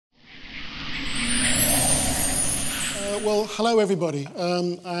Well, hello everybody.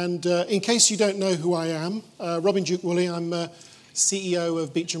 In case you don't know who I am, Robin Duke Wooley, I'm CEO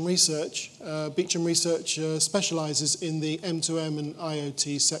of Beecham Research. Beecham Research specializes in the M2M and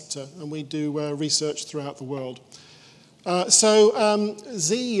IoT sector, and we do research throughout the world.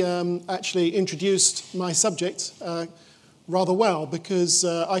 Z actually introduced my subject rather well, because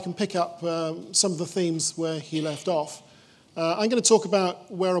I can pick up some of the themes where he left off. I'm going to talk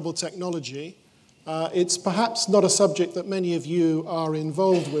about wearable technology. It's perhaps not a subject that many of you are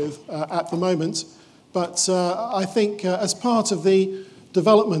involved with at the moment, but I think as part of the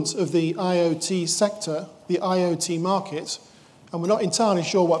development of the IoT sector, the IoT market, and we're not entirely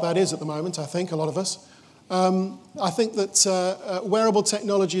sure what that is at the moment, I think, a lot of us, I think that wearable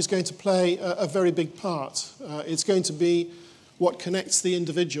technology is going to play a very big part. It's going to be what connects the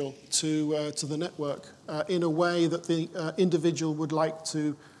individual to the network in a way that the individual would like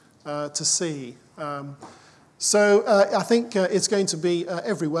to see. I think it's going to be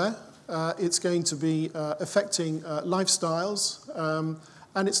everywhere. It's going to be affecting lifestyles,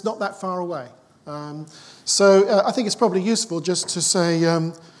 and it's not that far away. I think it's probably useful just to say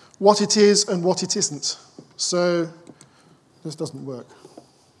what it is and what it isn't. So this doesn't work.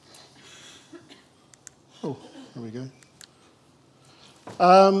 Oh, there we go.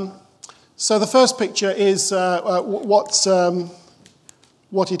 So the first picture is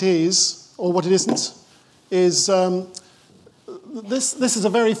what it is, or what it isn't, is this is a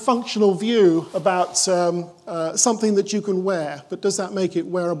very functional view about something that you can wear, but does that make it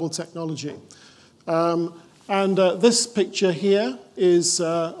wearable technology? This picture here is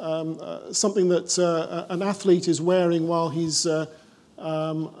something that an athlete is wearing while he's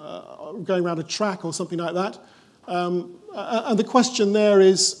going around a track or something like that. And the question there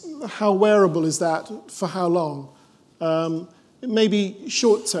is, how wearable is that for how long? It may be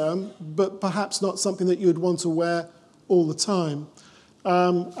short-term, but perhaps not something that you'd want to wear all the time.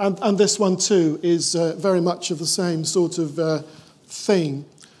 And this one, too, is very much of the same sort of thing.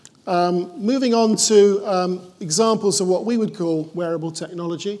 Moving on to examples of what we would call wearable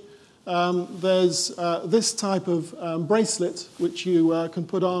technology, there's this type of bracelet which you can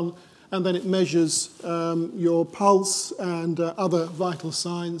put on, and then it measures your pulse and other vital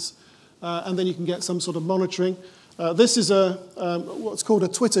signs, and then you can get some sort of monitoring. This is what's called a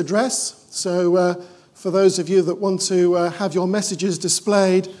Twitter dress. So for those of you that want to have your messages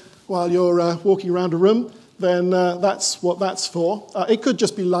displayed while you're walking around a room, then that's what that's for. It could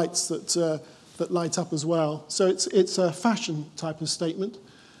just be lights that light up as well. So it's a fashion type of statement.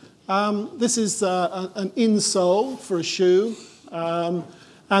 This is an insole for a shoe, and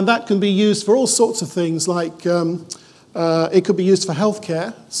that can be used for all sorts of things, like it could be used for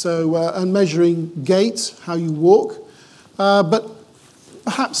healthcare, so and measuring gait, how you walk. But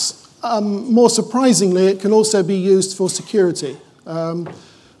perhaps more surprisingly, it can also be used for security.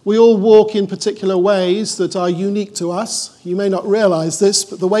 We all walk in particular ways that are unique to us. You may not realize this,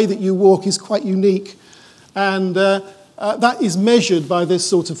 but the way that you walk is quite unique. And that is measured by this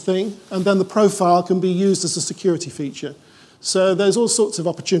sort of thing, and then the profile can be used as a security feature. So there's all sorts of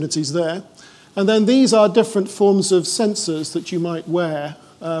opportunities there. And then these are different forms of sensors that you might wear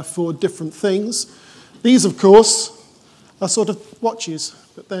for different things. These, of course, are sort of watches.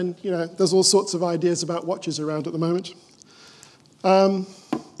 But then, there's all sorts of ideas about watches around at the moment.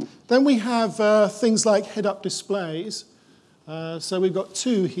 Then we have things like head-up displays. So we've got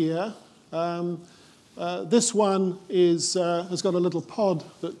two here. This one has got a little pod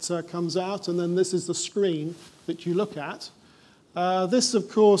that comes out, and then this is the screen that you look at. This, of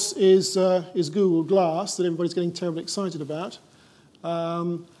course, is Google Glass that everybody's getting terribly excited about.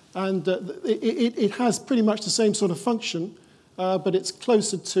 It has pretty much the same sort of function, but it's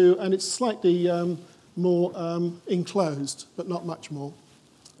closer to, and it's slightly more enclosed, but not much more.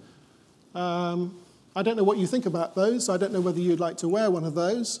 I don't know what you think about those. I don't know whether you'd like to wear one of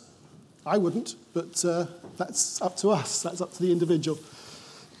those. I wouldn't, but that's up to us. That's up to the individual.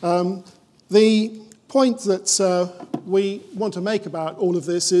 The point that we want to make about all of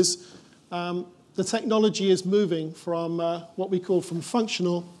this is the technology is moving from what we call from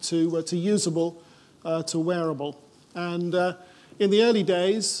functional to usable to wearable. And in the early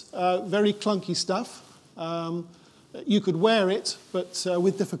days, very clunky stuff. You could wear it, but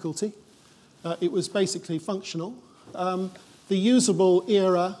with difficulty. It was basically functional. The usable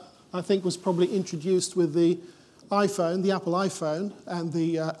era, I think, was probably introduced with the iPhone, the Apple iPhone, and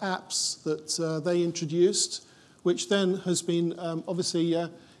the apps that they introduced, which then has been obviously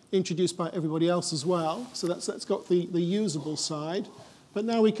introduced by everybody else as well. So that's got the usable side. But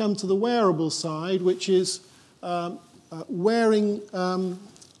now we come to the wearable side, which is wearing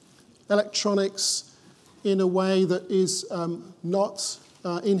electronics in a way that is not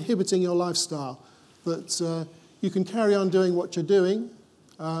inhibiting your lifestyle, that you can carry on doing what you're doing,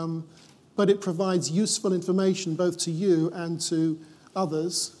 but it provides useful information both to you and to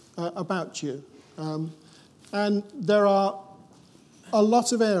others about you. And there are a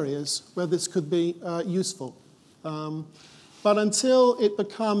lot of areas where this could be useful. But until it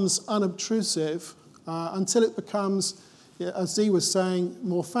becomes unobtrusive, until it becomes, as Zee was saying,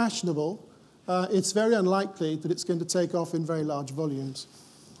 more fashionable, it's very unlikely that it's going to take off in very large volumes.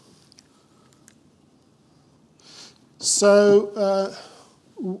 So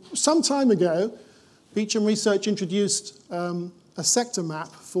some time ago, Beecham Research introduced a sector map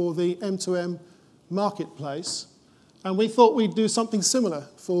for the M2M marketplace, and we thought we'd do something similar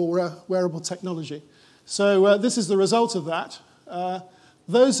for wearable technology. So this is the result of that.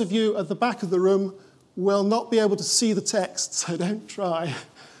 Those of you at the back of the room will not be able to see the text, so don't try.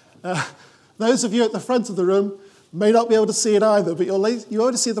 Those of you at the front of the room may not be able to see it either, but you'll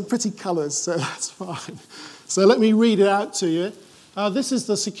able to see the pretty colours, so that's fine. So let me read it out to you. This is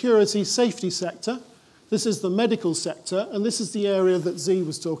the security safety sector. This is the medical sector, and this is the area that Zee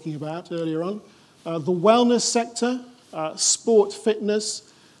was talking about earlier on. The wellness sector, sport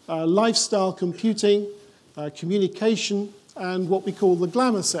fitness, lifestyle computing, communication, and what we call the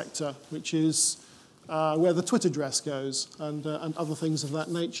glamour sector, which is where the Twitter dress goes and other things of that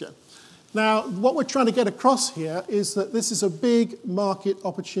nature. Now, what we're trying to get across here is that this is a big market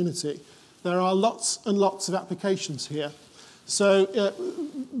opportunity. There are lots and lots of applications here. So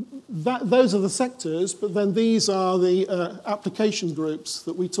those are the sectors, but then these are the application groups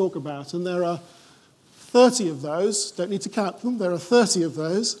that we talk about, and there are 30 of those. Don't need to count them. There are 30 of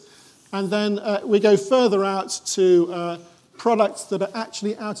those. And then we go further out to products that are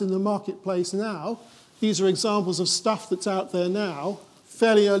actually out in the marketplace now. These are examples of stuff that's out there now.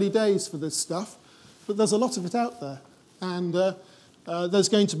 Fairly early days for this stuff, but there's a lot of it out there, and there's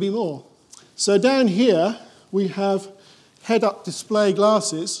going to be more. So down here, we have Headup display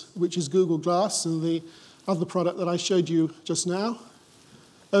glasses, which is Google Glass, and the other product that I showed you just now.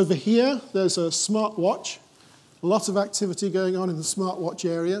 Over here, there's a smartwatch. A lot of activity going on in the smartwatch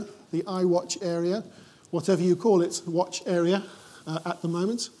area, the iWatch area, whatever you call it, watch area at the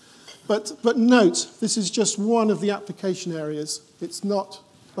moment. But note, this is just one of the application areas. It's not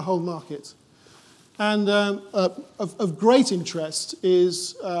the whole market. And of great interest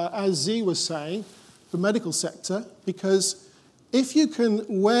is, as Zee was saying, the medical sector, because if you can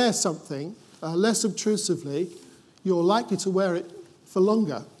wear something less obtrusively, you're likely to wear it for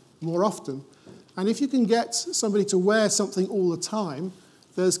longer, more often. And if you can get somebody to wear something all the time,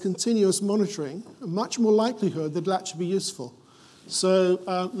 there's continuous monitoring, much more likelihood that it'll actually be useful. So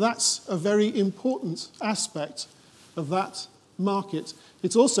that's a very important aspect of that market.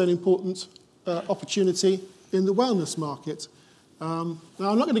 It's also an important opportunity in the wellness market. Now,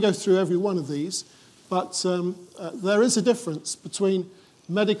 I'm not going to go through every one of these, but there is a difference between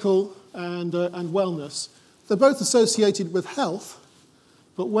medical and wellness. They're both associated with health,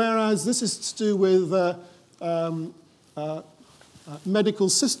 but whereas this is to do with medical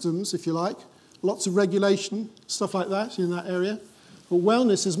systems, if you like, lots of regulation, stuff like that in that area, but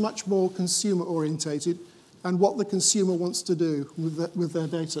wellness is much more consumer-orientated and what the consumer wants to do with their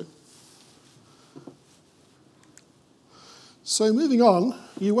data. So moving on,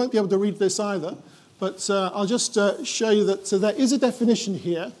 you won't be able to read this either, but I'll just show you that there is a definition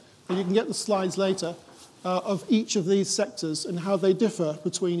here, and you can get the slides later, of each of these sectors and how they differ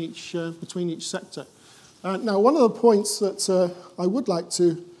between each sector. Now, one of the points that I would like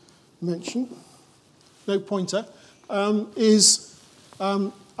to mention, no pointer, is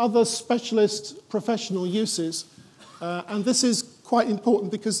other specialist professional uses. And this is quite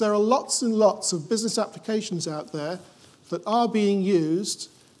important because there are lots and lots of business applications out there that are being used,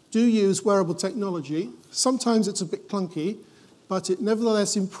 do use wearable technology. Sometimes it's a bit clunky, but it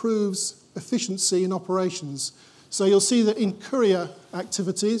nevertheless improves efficiency in operations. So you'll see that in courier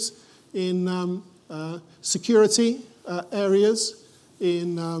activities, in security areas,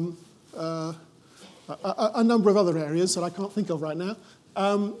 in a number of other areas that I can't think of right now,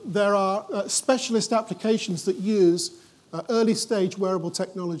 there are specialist applications that use early-stage wearable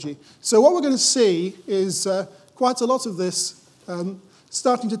technology. So what we're going to see is quite a lot of this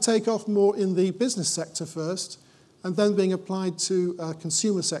starting to take off more in the business sector first, and then being applied to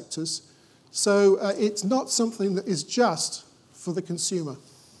consumer sectors. So it's not something that is just for the consumer.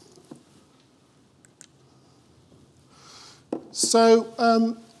 So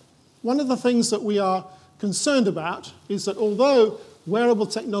one of the things that we are concerned about is that although wearable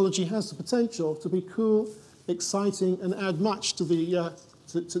technology has the potential to be cool, exciting, and add much to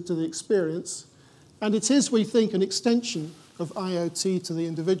the experience, And it is, we think, an extension of IoT to the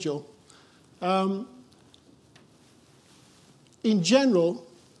individual. In general,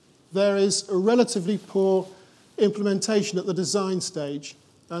 there is a relatively poor implementation at the design stage,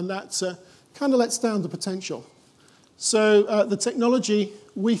 and that kind of lets down the potential. So the technology,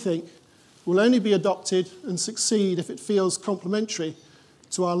 we think, will only be adopted and succeed if it feels complementary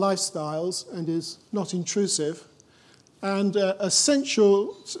to our lifestyles and is not intrusive. And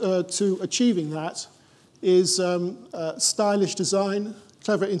essential to achieving that is stylish design,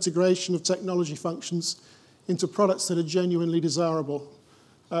 clever integration of technology functions into products that are genuinely desirable.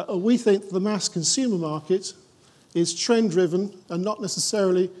 We think the mass consumer market is trend-driven and not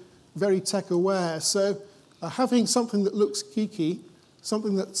necessarily very tech-aware. So having something that looks geeky,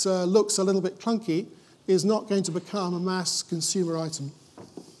 something that looks a little bit clunky, is not going to become a mass consumer item.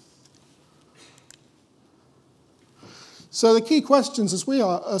 So the key questions, as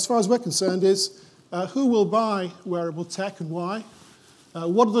far as we're concerned, is who will buy wearable tech and why?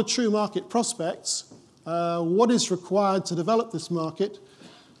 What are the true market prospects? What is required to develop this market?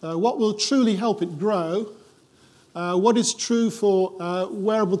 What will truly help it grow? What is true for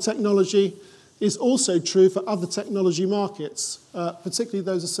wearable technology is also true for other technology markets, particularly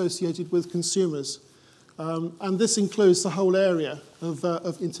those associated with consumers. And this includes the whole area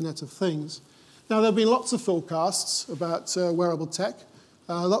of Internet of Things. Now, there have been lots of forecasts about wearable tech,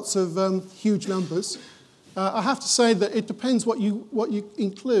 lots of huge numbers. I have to say that it depends what you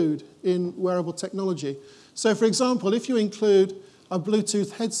include in wearable technology. So, for example, if you include a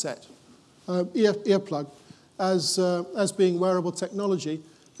Bluetooth headset, earplug, as being wearable technology,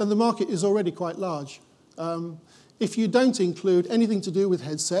 then the market is already quite large. If you don't include anything to do with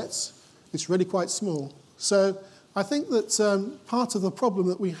headsets, it's really quite small. So I think that part of the problem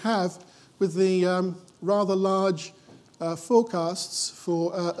that we have with the rather large forecasts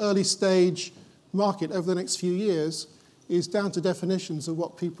for early stage market over the next few years is down to definitions of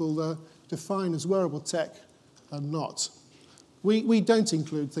what people define as wearable tech and not. We don't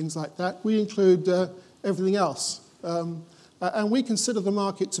include things like that. We include everything else. And we consider the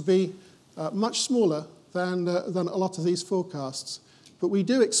market to be much smaller than a lot of these forecasts. But we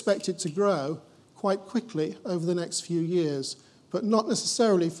do expect it to grow quite quickly over the next few years, but not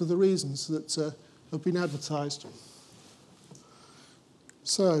necessarily for the reasons that have been advertised.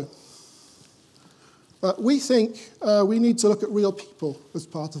 So we think we need to look at real people as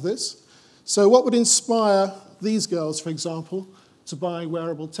part of this. So what would inspire these girls, for example, to buy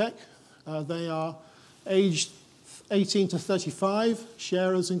wearable tech? They are aged 18 to 35,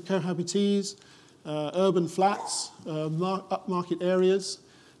 sharers and cohabitees, urban flats, upmarket areas.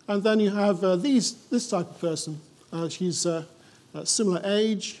 And then you have this type of person. She's similar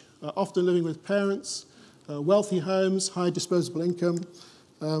age, often living with parents, wealthy homes, high disposable income.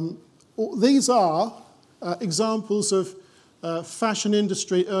 These are examples of fashion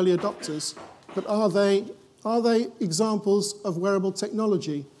industry early adopters, but are they examples of wearable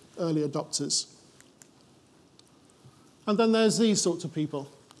technology early adopters? And then there's these sorts of people.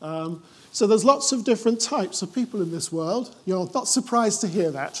 So there's lots of different types of people in this world. You're not surprised to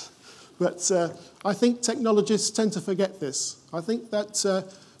hear that. But I think technologists tend to forget this. I think that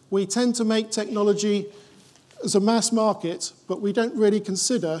we tend to make technology as a mass market, but we don't really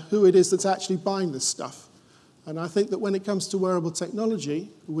consider who it is that's actually buying this stuff. And I think that when it comes to wearable technology,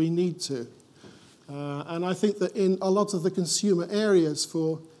 we need to. And I think that in a lot of the consumer areas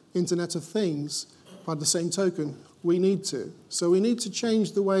for Internet of Things, by the same token, we need to. So we need to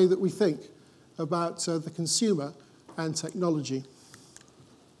change the way that we think about the consumer and technology.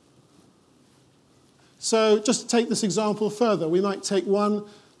 So just to take this example further, we might take one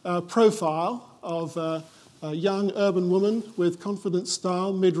profile of a young urban woman with confident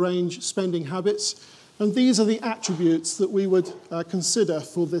style, mid-range spending habits. And these are the attributes that we would consider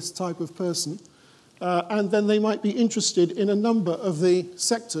for this type of person. And then they might be interested in a number of the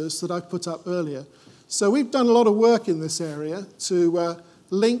sectors that I've put up earlier. So we've done a lot of work in this area to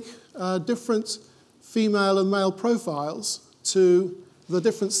link different female and male profiles to the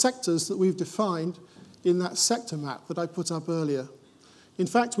different sectors that we've defined in that sector map that I put up earlier. In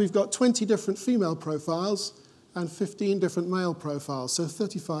fact, we've got 20 different female profiles and 15 different male profiles, so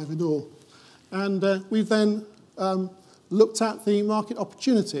 35 in all. And we've then looked at the market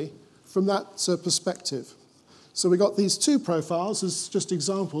opportunity from that perspective. So we got these two profiles as just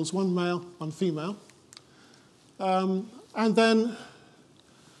examples, one male, one female. And then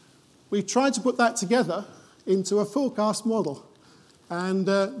we've tried to put that together into a forecast model. And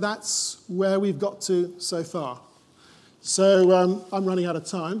that's where we've got to so far. So I'm running out of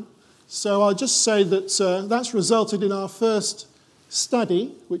time. So I'll just say that that's resulted in our first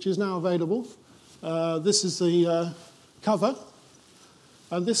study, which is now available. This is the cover.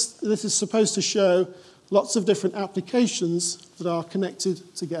 And this is supposed to show lots of different applications that are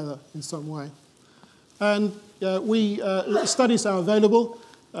connected together in some way. And studies are available.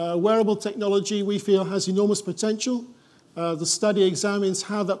 Wearable technology, we feel, has enormous potential. The study examines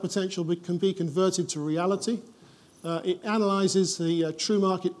how that potential can be converted to reality. It analyzes the true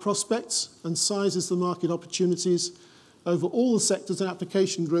market prospects and sizes the market opportunities over all the sectors and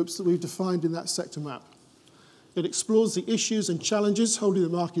application groups that we've defined in that sector map. It explores the issues and challenges holding the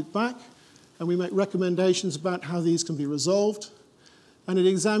market back, and we make recommendations about how these can be resolved. And it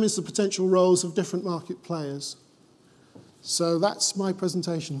examines the potential roles of different market players. So that's my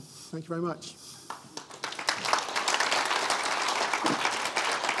presentation. Thank you very much.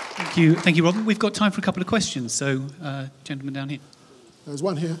 Thank you, Robin. We've got time for a couple of questions. So, gentleman down here. There's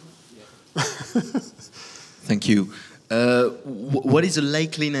one here. Thank you. What is the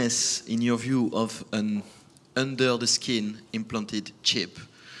likeliness, in your view, of an under-the-skin implanted chip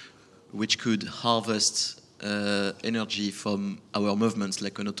which could harvest energy from our movements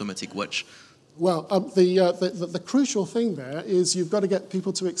like an automatic watch? Well, the crucial thing there is you've got to get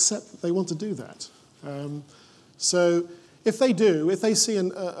people to accept that they want to do that. So if they do, if they see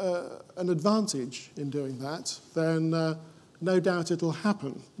an advantage in doing that, then no doubt it'll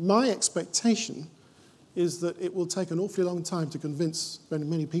happen. My expectation is that it will take an awfully long time to convince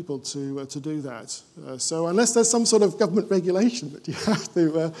many people to do that. So unless there's some sort of government regulation that you have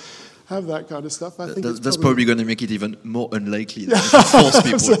to have that kind of stuff, I think that's probably going to make it even more unlikely to force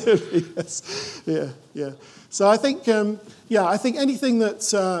people. Absolutely, yes. Yeah. So I think, I think anything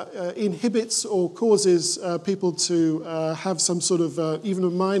that inhibits or causes people to have some sort of even a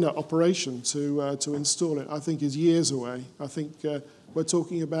minor operation to install it, I think is years away. I think we're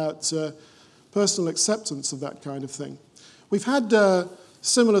talking about personal acceptance of that kind of thing. We've had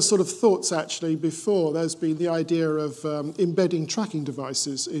similar sort of thoughts actually before. There's been the idea of embedding tracking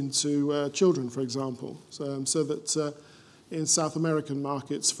devices into children, for example, so that in South American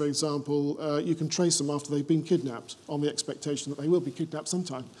markets, for example, you can trace them after they've been kidnapped on the expectation that they will be kidnapped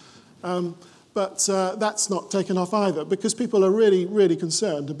sometime. But that's not taken off either because people are really, really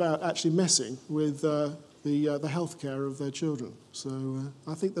concerned about actually messing with the health care of their children. So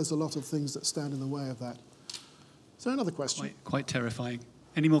I think there's a lot of things that stand in the way of that. Is there another question? Quite terrifying.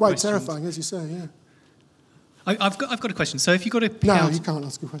 Any more quite questions? Quite terrifying, as you say, yeah. I've got a question. So if you've got to pick No, you can't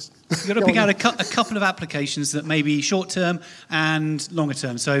ask a question. You've got to pick out a couple of applications that may be short-term and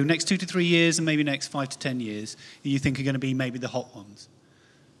longer-term. So next 2 to 3 years and maybe next 5 to 10 years, you think are going to be maybe the hot ones.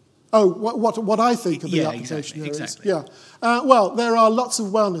 Oh, what I think of the application areas. Exactly. Yeah. Well, there are lots of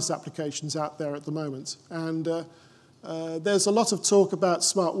wellness applications out there at the moment, and there's a lot of talk about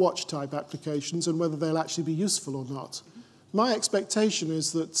smartwatch type applications and whether they'll actually be useful or not. My expectation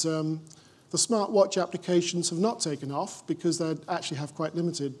is that the smartwatch applications have not taken off because they actually have quite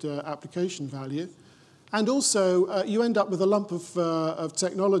limited application value. And also, you end up with a lump of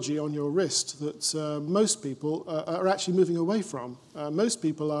technology on your wrist that most people are actually moving away from. Most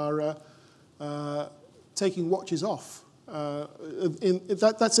people are taking watches off.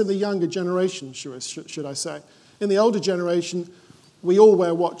 That's in the younger generation, should I say. In the older generation, we all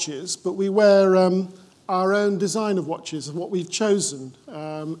wear watches, but we wear our own design of watches, of what we've chosen.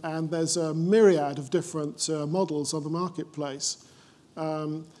 And there's a myriad of different models on the marketplace.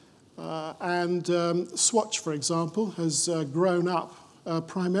 Swatch, for example, has grown up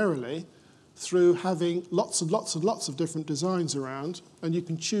primarily through having lots and lots and lots of different designs around, and you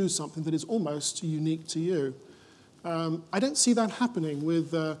can choose something that is almost unique to you. I don't see that happening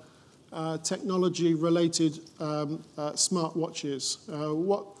with technology-related smartwatches.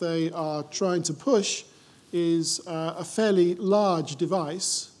 What they are trying to push is a fairly large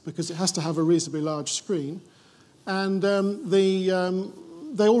device, because it has to have a reasonably large screen, and they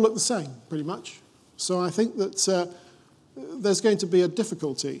all look the same, pretty much. So I think that there's going to be a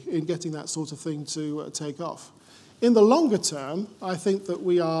difficulty in getting that sort of thing to take off. In the longer term, I think that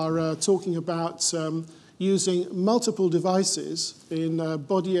we are talking about using multiple devices in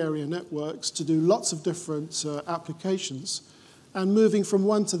body area networks to do lots of different applications and moving from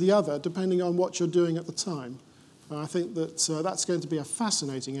one to the other depending on what you're doing at the time. I think that that's going to be a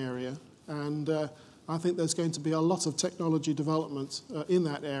fascinating area, and I think there's going to be a lot of technology development in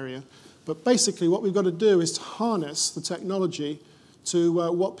that area. But basically what we've got to do is to harness the technology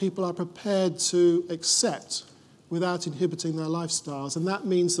to what people are prepared to accept without inhibiting their lifestyles. And that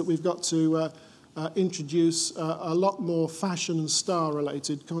means that we've got to introduce a lot more fashion and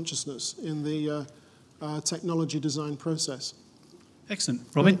style-related consciousness in the technology design process. Excellent.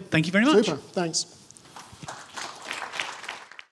 Robin, thank you very much. Super, thanks.